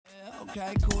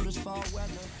Okay, cool as fall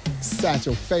weather.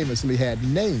 Satchel famously had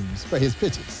names for his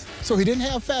pitches. So he didn't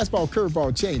have fastball,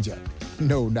 curveball, changeup.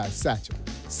 No, not Satchel.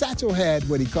 Satchel had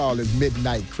what he called his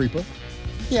midnight creeper.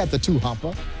 He had the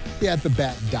two-humper. He had the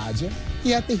bat dodger.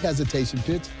 He had the hesitation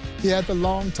pitch. He had the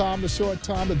long tom, the short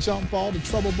tom, the jump ball, the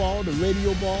trouble ball, the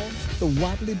radio ball, the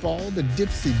wobbly ball, the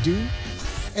dipsy-do.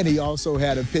 And he also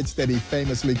had a pitch that he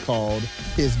famously called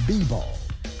his B-ball.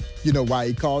 You know why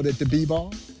he called it the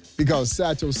B-ball? Because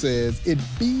Satchel says, it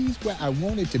bees where I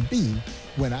want it to be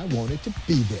when I want it to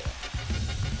be there.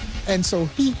 And so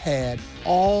he had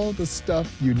all the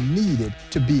stuff you needed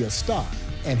to be a star,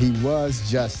 and he was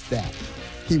just that.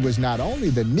 He was not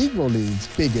only the Negro League's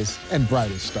biggest and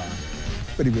brightest star,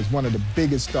 but he was one of the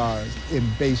biggest stars in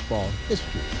baseball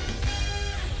history.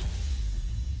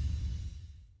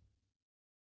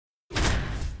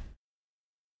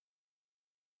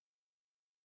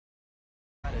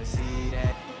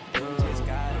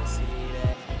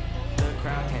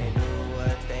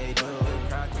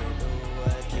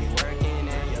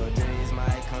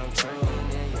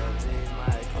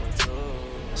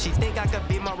 She think I could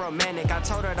be more romantic. I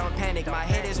told her don't panic. My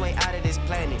head is way out of this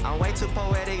planet. I'm way too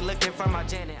poetic looking for my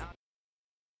Janet.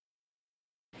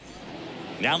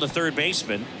 Now the third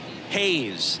baseman,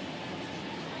 Hayes.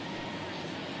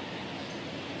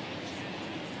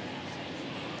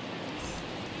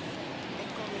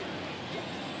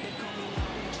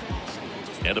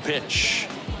 And a pitch.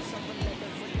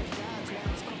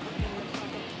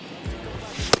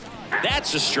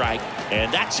 That's a strike,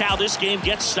 and that's how this game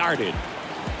gets started.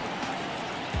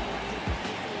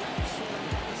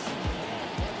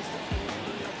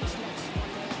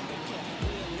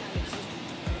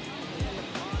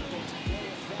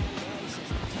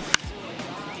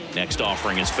 Next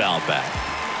offering is fouled back.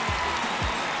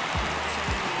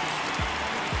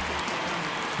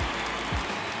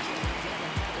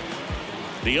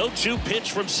 The 0-2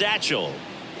 pitch from Satchel.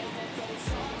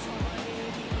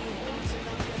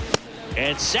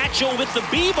 And Satchel with the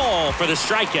B-ball for the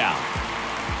strikeout.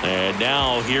 And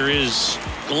now here is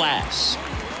Glass.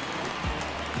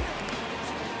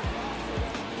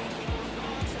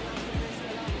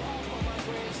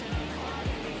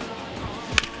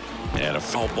 And a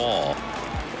foul ball.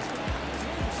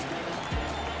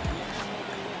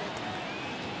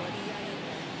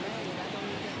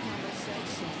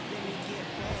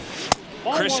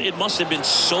 Chris, it must have been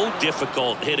so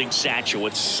difficult hitting Satchel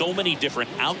with so many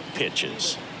different out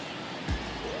pitches.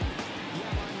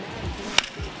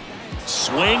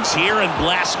 Swings here and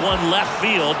blasts one left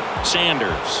field.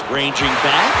 Sanders ranging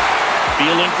back,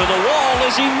 feeling for the wall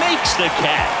as he makes the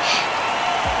catch.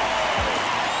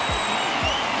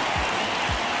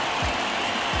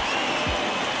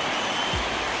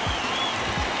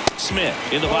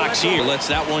 Smith in the box here, lets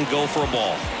that one go for a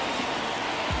ball.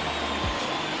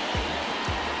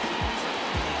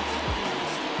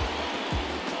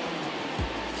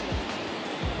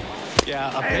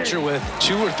 Yeah, a pitcher with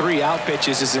 2 or 3 out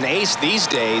pitches is an ace these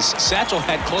days. Satchel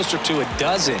had closer to a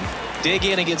dozen. Dig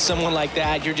in against someone like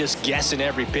that, you're just guessing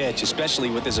every pitch, especially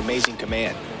with his amazing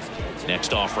command.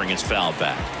 Next offering is fouled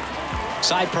back.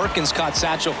 Cy Perkins caught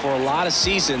Satchel for a lot of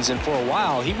seasons, and for a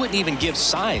while, he wouldn't even give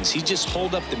signs. He'd just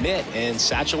hold up the mitt, and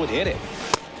Satchel would hit it.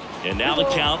 And now the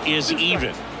count is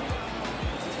even.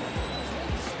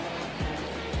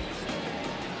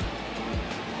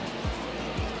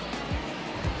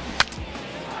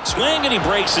 Swing, and he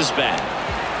breaks his bat.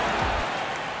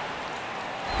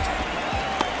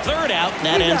 Third out, and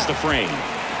that ends the frame.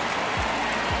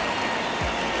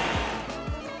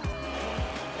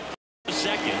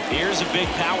 Second, here's a big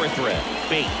power threat.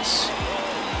 Bates.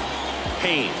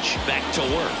 Paige back to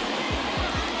work.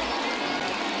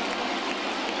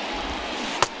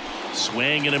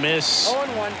 Swing and a miss.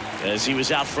 0-1. As he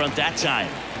was out front that time.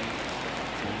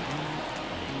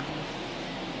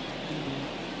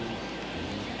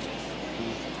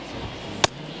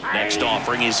 Next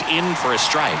offering is in for a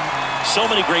strike. So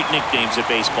many great nicknames in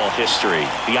baseball history.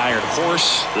 The Iron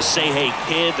Horse, the Say Hey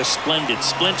Kid, the Splendid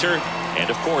Splinter, and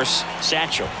of course,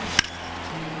 Satchel.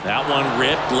 That one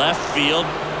ripped left field.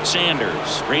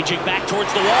 Sanders raging back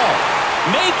towards the wall.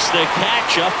 Makes the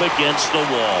catch up against the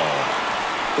wall.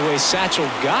 The way Satchel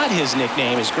got his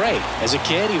nickname is great. As a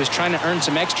kid, he was trying to earn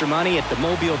some extra money at the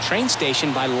Mobile train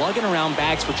station by lugging around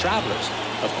bags for travelers.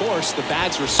 Of course, the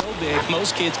bags were so big,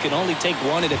 most kids could only take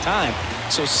one at a time.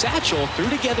 So Satchel threw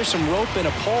together some rope and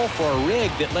a pole for a rig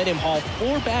that let him haul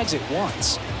 4 bags at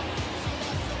once.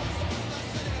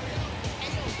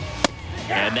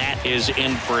 And that is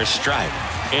in for a strike.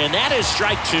 And that is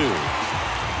strike 2.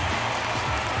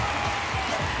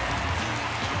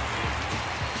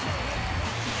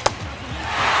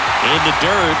 In the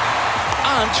dirt,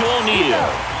 on to O'Neill.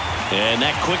 And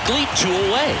that quickly 2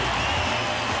 away.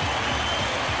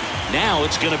 Now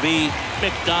it's going to be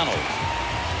McDonald.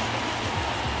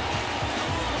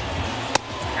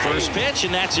 First pitch,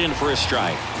 and that's in for a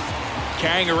strike.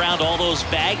 Carrying around all those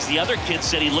bags, the other kid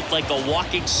said he looked like a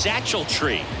walking satchel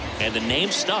tree, and the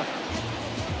name stuck.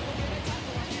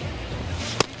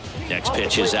 Next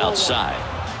pitch is outside.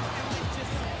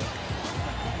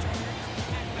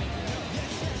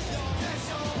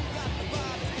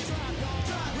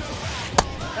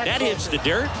 That hits the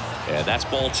dirt, and that's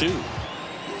ball 2.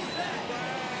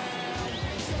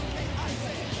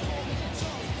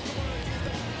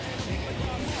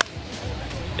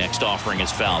 Next offering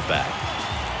is fouled back.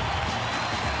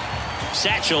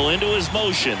 Satchel into his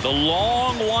motion. The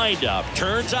long windup.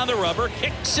 Turns on the rubber.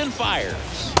 Kicks and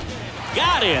fires.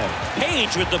 Got him.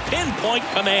 Paige with the pinpoint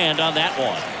command on that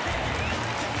one.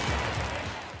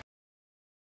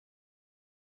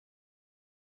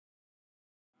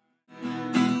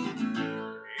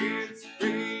 It's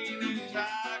raining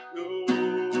tacos.